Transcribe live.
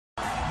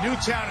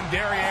Newtown and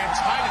Darien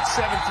tied at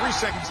 7, 3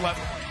 seconds left.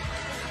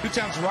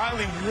 Newtown's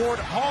Riley Ward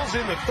hauls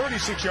in the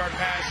 36-yard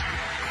pass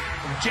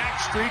from Jack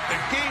Street, the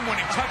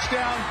game-winning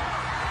touchdown.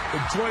 The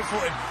joyful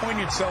and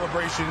poignant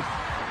celebration.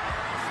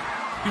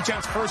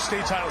 Newtown's first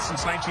state title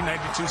since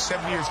 1992,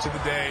 7 years to the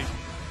day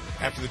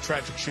after the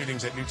tragic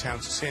shootings at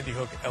Newtown's Sandy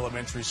Hook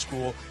Elementary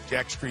School.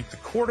 Jack Street, the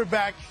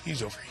quarterback,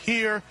 he's over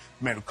here.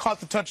 The man who caught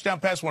the touchdown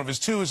pass, one of his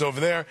two, is over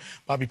there.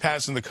 Bobby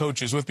Passon, the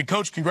coach, is with me.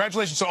 Coach,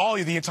 congratulations to all of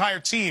you. The entire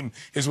team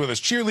is with us.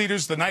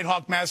 Cheerleaders, the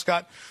Nighthawk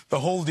mascot, the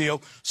whole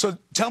deal. So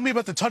tell me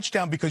about the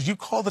touchdown, because you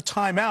called the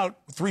timeout,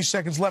 3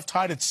 seconds left,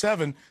 tied at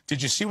 7.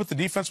 Did you see what the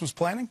defense was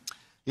planning?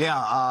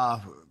 Yeah,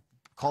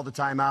 called the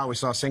timeout. We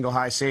saw single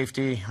high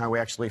safety. We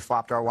actually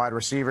flopped our wide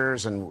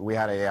receivers, and we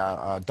had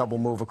a double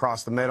move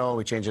across the middle.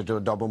 We changed it to a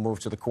double move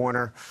to the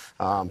corner.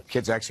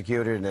 Kids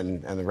executed,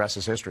 and the rest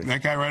is history.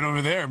 That guy right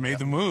over there made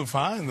the move,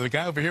 huh? And the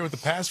guy over here with the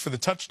pass for the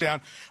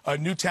touchdown.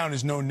 Newtown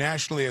is known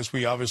nationally, as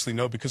we obviously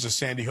know, because of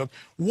Sandy Hook.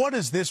 What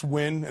does this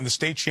win and the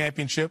state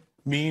championship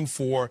mean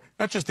for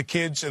not just the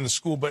kids and the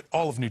school, but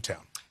all of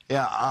Newtown?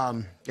 Yeah,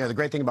 the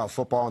great thing about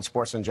football and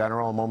sports in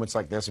general, moments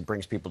like this, it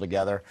brings people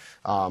together.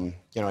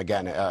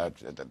 Again,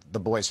 the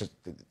boys,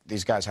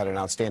 these guys had an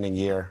outstanding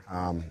year.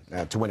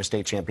 To win a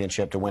state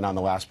championship, to win on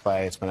the last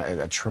play, it's been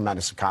a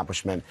tremendous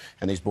accomplishment,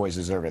 and these boys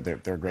deserve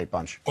it. They're a great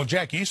bunch. Well,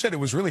 Jack, you said it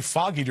was really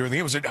foggy during the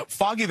game. Was it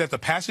foggy that the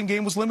passing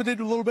game was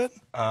limited a little bit?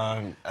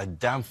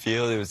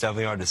 Downfield, it was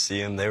definitely hard to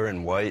see them. They were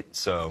in white,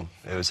 so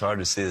it was hard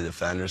to see the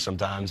defenders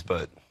sometimes,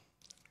 but,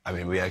 I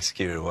mean, we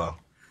executed well.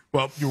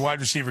 Well, your wide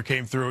receiver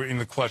came through in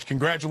the clutch.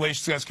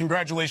 Congratulations, guys.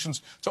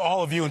 Congratulations to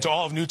all of you and to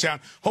all of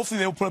Newtown. Hopefully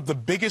they'll put up the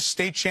biggest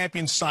state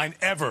champion sign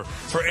ever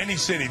for any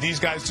city.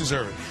 These guys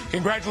deserve it.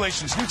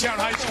 Congratulations, Newtown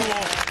High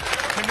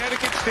School,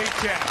 Connecticut state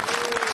champ.